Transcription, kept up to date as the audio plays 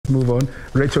move on.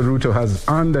 Rachael Ruto has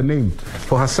earned a name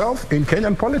for herself in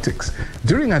Kenyan politics.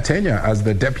 During her tenure as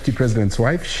the Deputy President's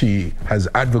wife, she has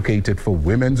advocated for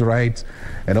women's rights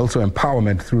and also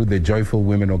empowerment through the Joyful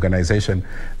Women organization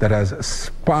that has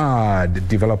spurred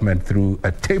development through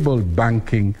a table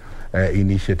banking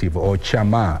initiative, or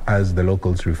chama as the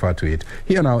locals refer to it.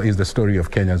 Here now is the story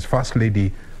of Kenya's First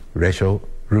Lady, Rachael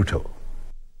Ruto.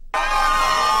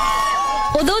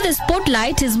 Although the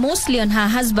spotlight is mostly on her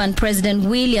husband, President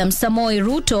William Samoei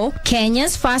Ruto,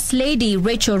 Kenya's First Lady,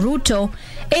 Rachael Ruto,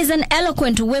 is an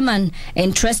eloquent woman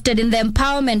interested in the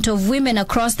empowerment of women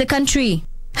across the country.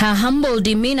 Her humble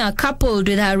demeanor, coupled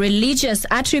with her religious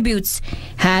attributes,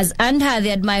 has earned her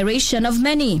the admiration of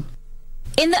many.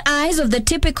 In the eyes of the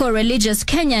typical religious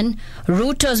Kenyan,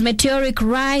 Ruto's meteoric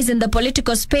rise in the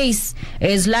political space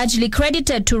is largely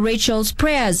credited to Rachael's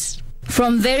prayers.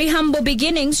 From very humble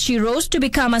beginnings, she rose to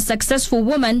become a successful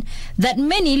woman that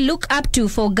many look up to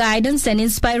for guidance and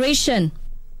inspiration.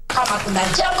 Kama kuna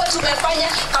jambo tumefanya,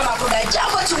 kama kuna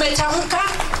jambo tumetamka,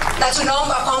 na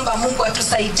tunaomba kwamba Mungu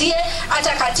atusaidie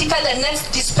hata katika the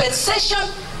next dispensation.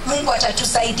 Mungu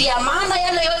atatusaidia, maana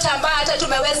yale yote ambayo hata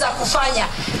tumeweza kufanya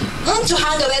mtu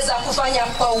hangeweza kufanya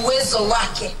kwa uwezo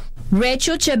wake.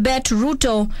 Rachael Chebet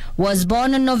Ruto was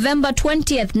born on November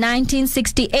 20th,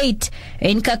 1968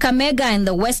 in Kakamega in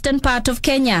the western part of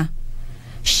Kenya.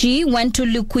 She went to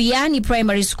Lukuyani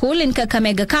Primary School in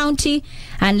Kakamega County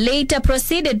and later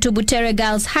proceeded to Butere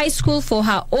Girls High School for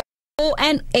her O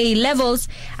and A levels,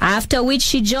 after which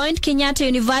she joined Kenyatta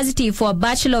University for a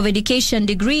Bachelor of Education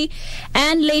degree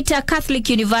and later Catholic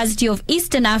University of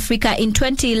Eastern Africa in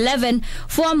 2011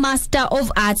 for a Master of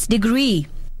Arts degree.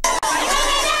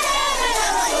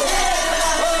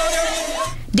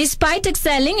 Despite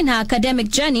excelling in her academic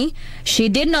journey, she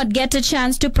did not get a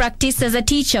chance to practice as a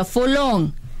teacher for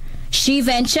long. She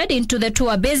ventured into the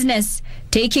tour business,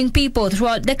 taking people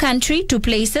throughout the country to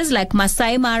places like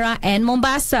Masai Mara and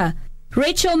Mombasa.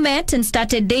 Rachael met and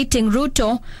started dating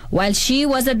Ruto while she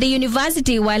was at the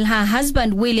university, while her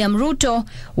husband William Ruto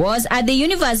was at the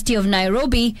University of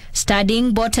Nairobi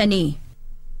studying botany.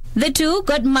 The two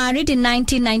got married in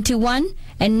 1991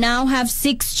 and now have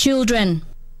 6 children.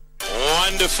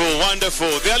 Wonderful,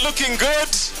 wonderful. They're looking good.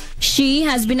 She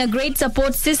has been a great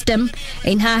support system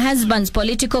in her husband's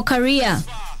political career.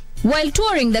 While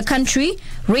touring the country,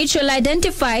 Rachael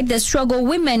identified the struggle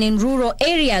women in rural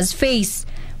areas face,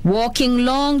 walking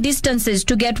long distances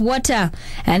to get water,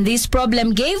 and this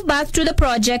problem gave birth to the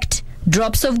project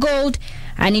Drops of Gold,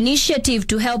 an initiative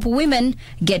to help women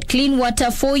get clean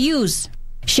water for use.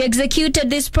 She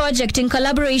executed this project in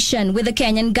collaboration with the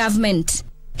Kenyan government.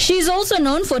 She is also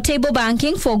known for table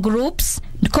banking for groups,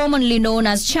 commonly known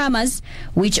as chamas,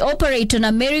 which operate on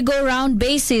a merry-go-round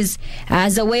basis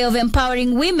as a way of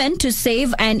empowering women to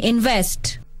save and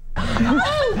invest.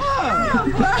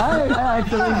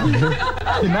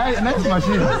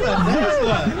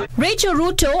 Rachael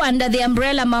Ruto, under the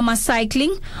umbrella Mama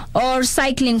Cycling or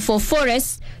Cycling for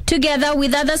Forests, together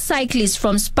with other cyclists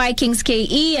from Spiking's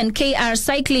KE and KR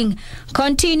Cycling,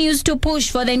 continues to push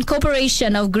for the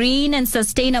incorporation of green and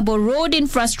sustainable road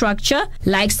infrastructure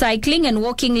like cycling and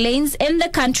walking lanes in the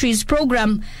country's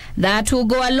program that will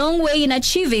go a long way in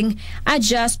achieving a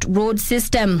just road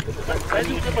system.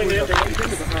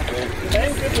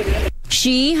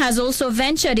 She has also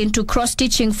ventured into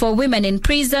cross-stitching for women in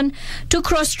prison to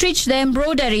cross-stitch the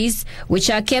embroideries, which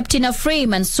are kept in a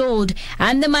frame and sold,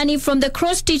 and the money from the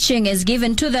cross-stitching is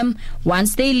given to them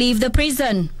once they leave the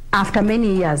prison. After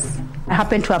many years, I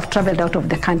happened to have traveled out of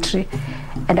the country,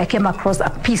 and I came across a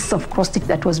piece of cross-stitch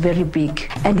that was very big.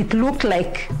 And it looked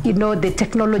like, the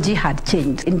technology had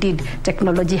changed. Indeed,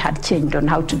 technology had changed on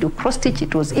how to do cross-stitch.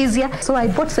 It was easier. So I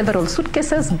bought several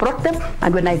suitcases, brought them,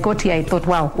 and when I got here, I thought,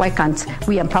 wow, why can't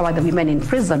we empower the women in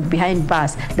prison, behind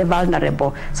bars, the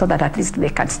vulnerable, so that at least they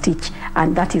can stitch?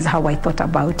 And that is how I thought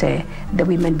about the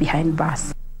women behind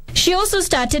bars. She also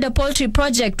started a poultry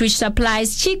project which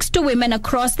supplies chicks to women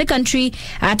across the country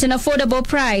at an affordable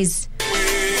price.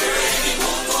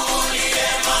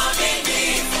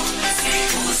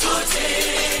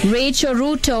 Rachael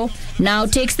Ruto now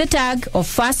takes the tag of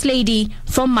First Lady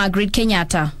from Margaret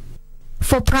Kenyatta.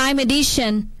 For Prime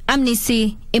Edition, I'm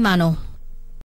Nisi Imano.